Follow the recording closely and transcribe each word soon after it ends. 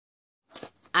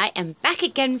I am back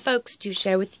again, folks, to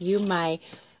share with you my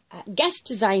guest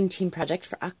design team project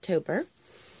for October.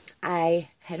 I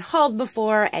had hauled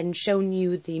before and shown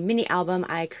you the mini album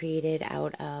I created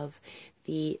out of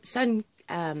the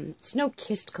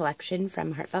Snow-Kissed collection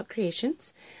from Heartfelt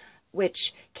Creations,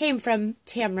 which came from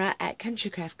Tamra at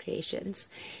Countrycraft Creations.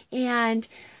 And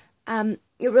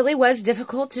it really was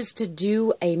difficult just to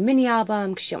do a mini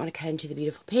album because you don't want to cut into the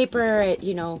beautiful paper,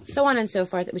 so on and so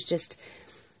forth. It was just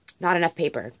not enough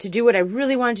paper. To do what I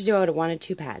really wanted to do, I would have wanted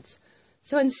 2 pads.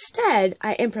 So instead,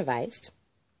 I improvised,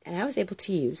 and I was able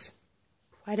to use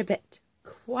quite a bit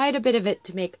of it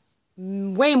to make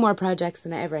way more projects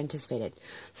than I ever anticipated.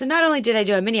 So not only did I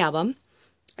do a mini album,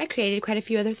 I created quite a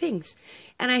few other things.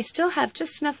 And I still have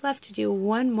just enough left to do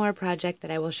one more project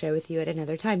that I will share with you at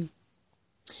another time.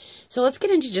 So let's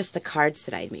get into just the cards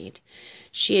that I made.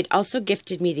 She had also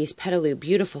gifted me these Petaloo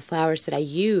beautiful flowers that I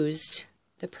used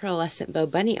the pearlescent bow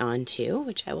bunny onto,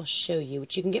 which I will show you,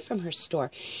 which you can get from her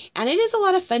store. And it is a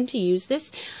lot of fun to use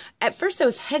this. At first I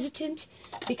was hesitant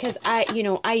because I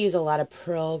use a lot of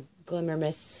pearl glimmer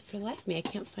mists. For the life of me, I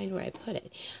can't find where I put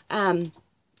it.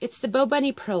 It's the Bow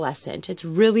Bunny Pearlescent. It's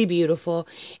really beautiful,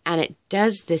 and it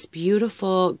does this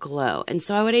beautiful glow. And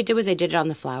so what I did was I did it on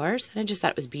the flowers, and I just thought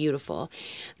it was beautiful.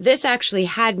 This actually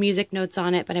had music notes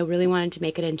on it, but I really wanted to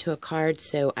make it into a card,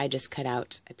 so I just cut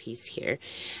out a piece here.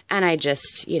 And I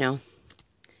just,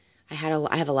 I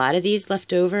have a lot of these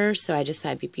left over, so I just thought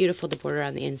it'd be beautiful to border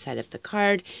on the inside of the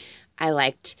card. I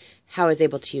liked how I was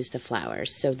able to use the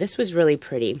flowers, so this was really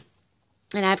pretty.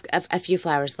 And I have a few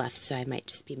flowers left, so I might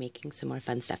just be making some more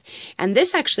fun stuff. And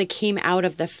this actually came out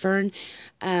of the fern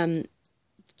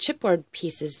chipboard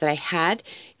pieces that I had.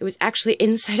 It was actually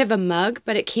inside of a mug,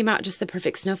 but it came out just the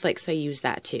perfect snowflake, so I used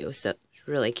that too. So it's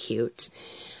really cute.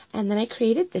 And then I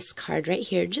created this card right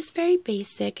here, just very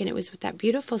basic, and it was with that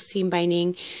beautiful seam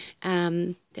binding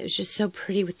that was just so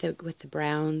pretty with the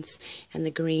browns and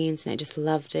the greens, and I just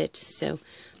loved it. So,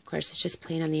 of course, it's just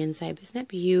plain on the inside, but isn't that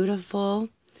beautiful?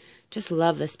 Just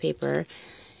love this paper.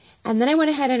 And then I went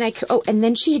ahead and and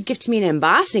then she had gifted me an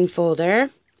embossing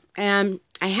folder. And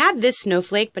I had this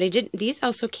snowflake, but I didn't. These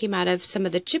also came out of some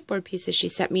of the chipboard pieces she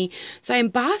sent me. So I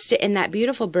embossed it in that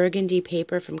beautiful burgundy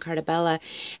paper from Cartabella.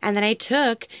 And then I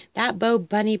took that Bow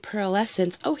Bunny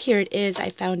Pearlescence. Oh, here it is. I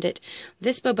found it.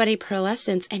 This Bow Bunny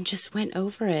Pearlescence, and just went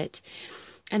over it.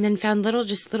 And then found little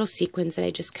sequins that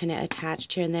I just kind of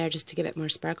attached here and there just to give it more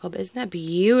sparkle. But isn't that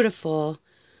beautiful?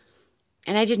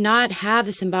 And I did not have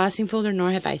this embossing folder, nor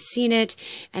have I seen it.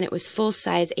 And it was full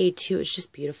size A2. It was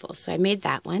just beautiful. So I made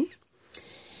that one.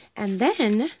 And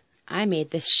then I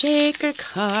made this shaker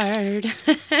card.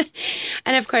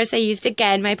 And of course I used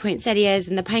again my poinsettias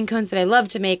and the pine cones that I love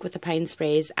to make with the pine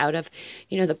sprays out of,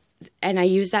 and I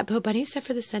used that Bow Bunny stuff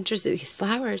for the centers of these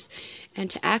flowers.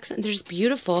 And to accent, they're just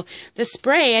beautiful. The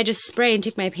spray, I just spray and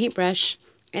take my paintbrush.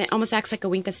 And it almost acts like a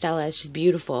Wink of Stella. It's just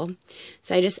beautiful.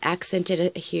 So I just accented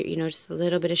it here, just a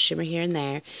little bit of shimmer here and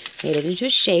there. Made it into a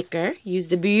shaker. Used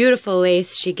the beautiful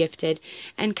lace she gifted.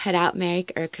 And cut out Merry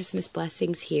Christmas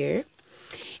blessings here.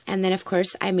 And then, of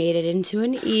course, I made it into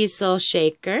an easel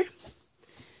shaker.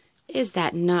 Is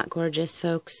that not gorgeous,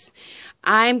 folks?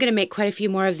 I'm going to make quite a few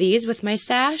more of these with my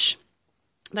stash.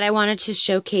 But I wanted to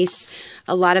showcase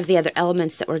a lot of the other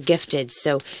elements that were gifted.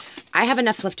 So I have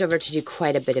enough left over to do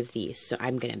quite a bit of these. So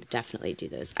I'm going to definitely do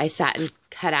those. I sat and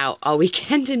cut out all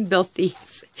weekend and built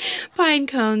these pine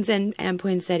cones and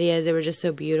poinsettias. They were just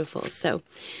so beautiful. So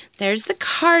there's the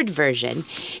card version.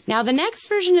 Now the next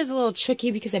version is a little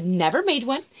tricky because I've never made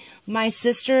one. My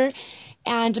sister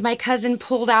and my cousin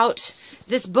pulled out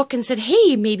this book and said,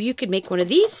 hey, maybe you could make one of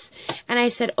these. And I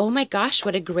said, oh my gosh,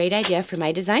 what a great idea for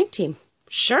my design team.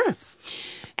 Sure.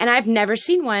 And I've never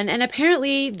seen one, and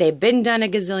apparently they've been done a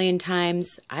gazillion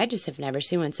times. I just have never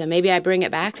seen one, so maybe I bring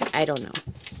it back. I don't know.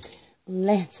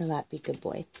 Lancelot, be good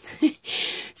boy.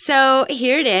 So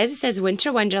here it is. It says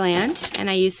Winter Wonderland, and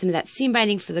I used some of that seam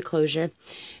binding for the closure.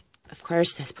 Of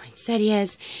course, those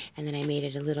poinsettias, and then I made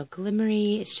it a little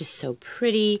glimmery. It's just so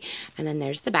pretty, and then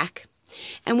there's the back.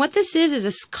 And what this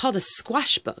is called a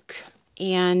squash book,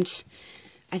 and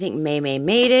I think May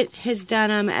made it, has done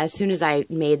them. As soon as I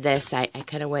made this, I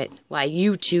kind of went, I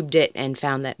YouTubed it and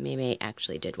found that May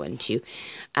actually did one too.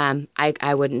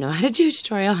 I wouldn't know how to do a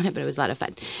tutorial on it, but it was a lot of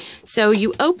fun. So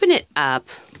you open it up,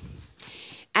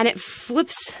 and it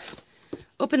flips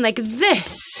open like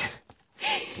this.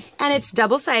 And it's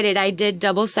double-sided. I did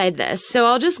double-side this. So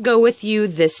I'll just go with you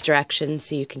this direction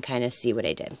so you can kind of see what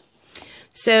I did.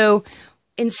 So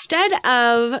instead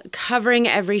of covering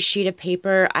every sheet of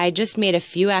paper, I just made a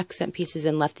few accent pieces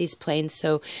and left these plain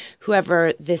so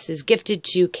whoever this is gifted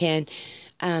to can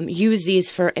use these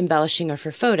for embellishing or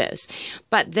for photos.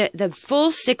 But the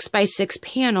full 6x6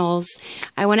 panels,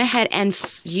 I went ahead and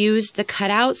used the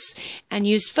cutouts and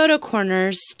used photo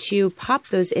corners to pop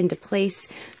those into place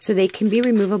so they can be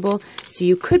removable. So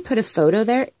you could put a photo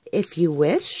there if you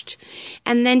wished.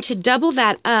 And then to double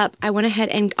that up, I went ahead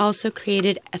and also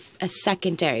created a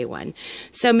secondary one.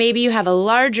 So maybe you have a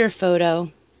larger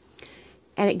photo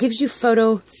and it gives you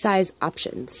photo size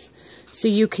options. So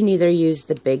you can either use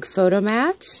the big photo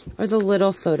mat or the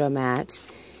little photo mat.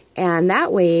 And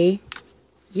that way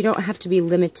you don't have to be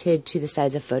limited to the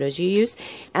size of photos you use.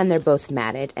 And they're both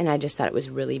matted. And I just thought it was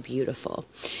really beautiful.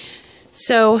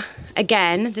 So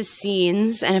again, the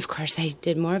scenes, and of course I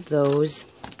did more of those.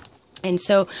 And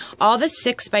so all the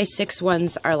 6x6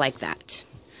 ones are like that.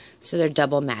 So they're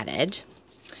double matted.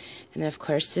 And then of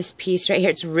course this piece right here,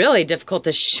 it's really difficult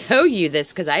to show you this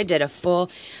because I did a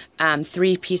full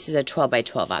 3 pieces of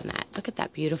 12x12 on that. Look at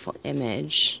that beautiful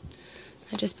image.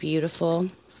 Not just beautiful.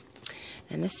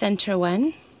 And the center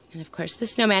one. And of course the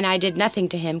snowman, I did nothing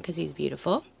to him because he's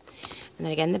beautiful. And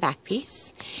then again the back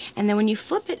piece. And then when you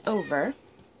flip it over,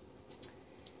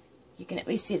 you can at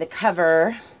least see the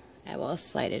cover. I will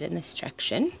slide it in this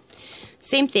direction.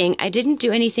 Same thing, I didn't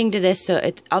do anything to this,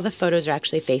 so all the photos are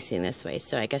actually facing this way,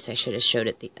 so I guess I should have showed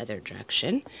it the other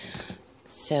direction.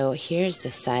 So here's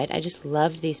this side. I just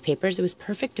loved these papers. It was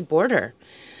perfect to border.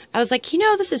 I was like, you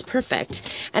know, this is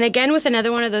perfect. And again, with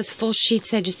another one of those full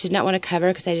sheets I just did not want to cover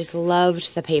because I just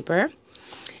loved the paper.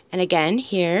 And again,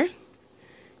 here,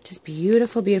 just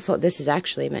beautiful, beautiful. This is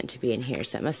actually meant to be in here,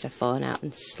 so it must have fallen out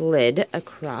and slid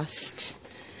across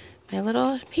my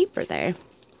little paper there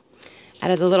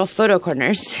out of the little photo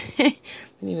corners. Let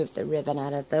me move the ribbon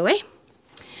out of the way.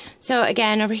 So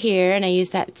again, over here, and I use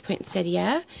that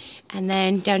poinsettia, and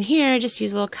then down here, I just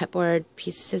use a little cupboard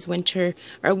piece that says winter,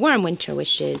 or warm winter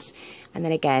wishes, and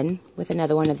then again, with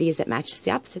another one of these that matches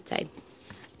the opposite side.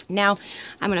 Now,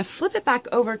 I'm going to flip it back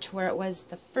over to where it was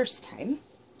the first time,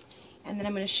 and then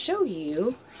I'm going to show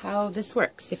you how this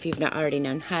works, if you've not already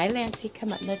known. Hi, Lancey,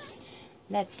 come on, let's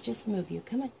just move you,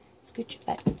 come on. Scoot your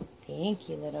butt. Thank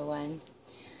you, little one.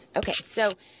 Okay,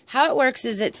 so how it works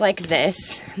is it's like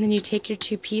this, and then you take your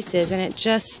 2 pieces, and it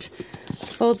just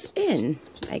folds in,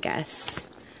 I guess.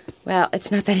 Well,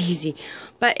 it's not that easy,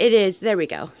 but it is. There we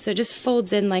go. So it just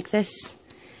folds in like this,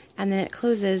 and then it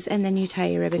closes, and then you tie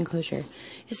your ribbon closure.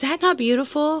 Is that not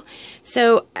beautiful?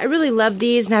 So I really love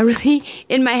these, and I really,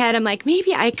 in my head, I'm like,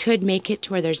 maybe I could make it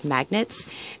to where there's magnets,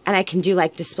 and I can do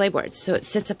like display boards. So it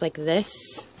sits up like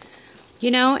this, you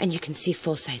know, and you can see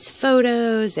full-size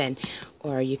photos,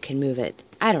 or you can move it.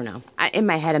 I don't know. In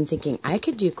my head, I'm thinking I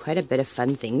could do quite a bit of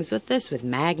fun things with this, with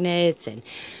magnets, and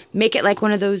make it like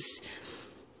one of those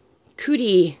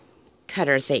cootie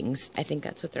cutter things. I think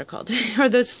that's what they're called. Or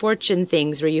those fortune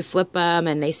things where you flip them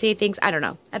and they say things. I don't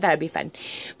know. I thought it'd be fun.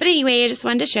 But anyway, I just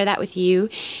wanted to share that with you.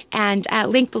 And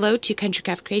link below to Country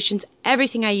Craft Creations.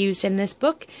 Everything I used in this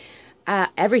book,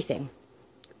 everything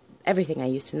I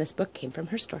used in this book came from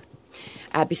her store.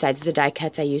 Besides the die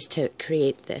cuts I used to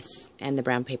create this and the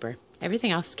brown paper.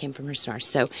 Everything else came from her store.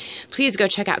 So please go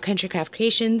check out Country Craft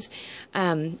Creations.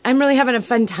 I'm really having a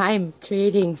fun time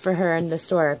creating for her in the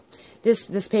store.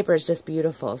 This paper is just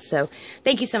beautiful. So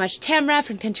thank you so much, Tamra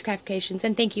from Country Craft Creations,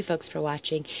 and thank you folks for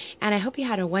watching. And I hope you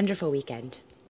had a wonderful weekend.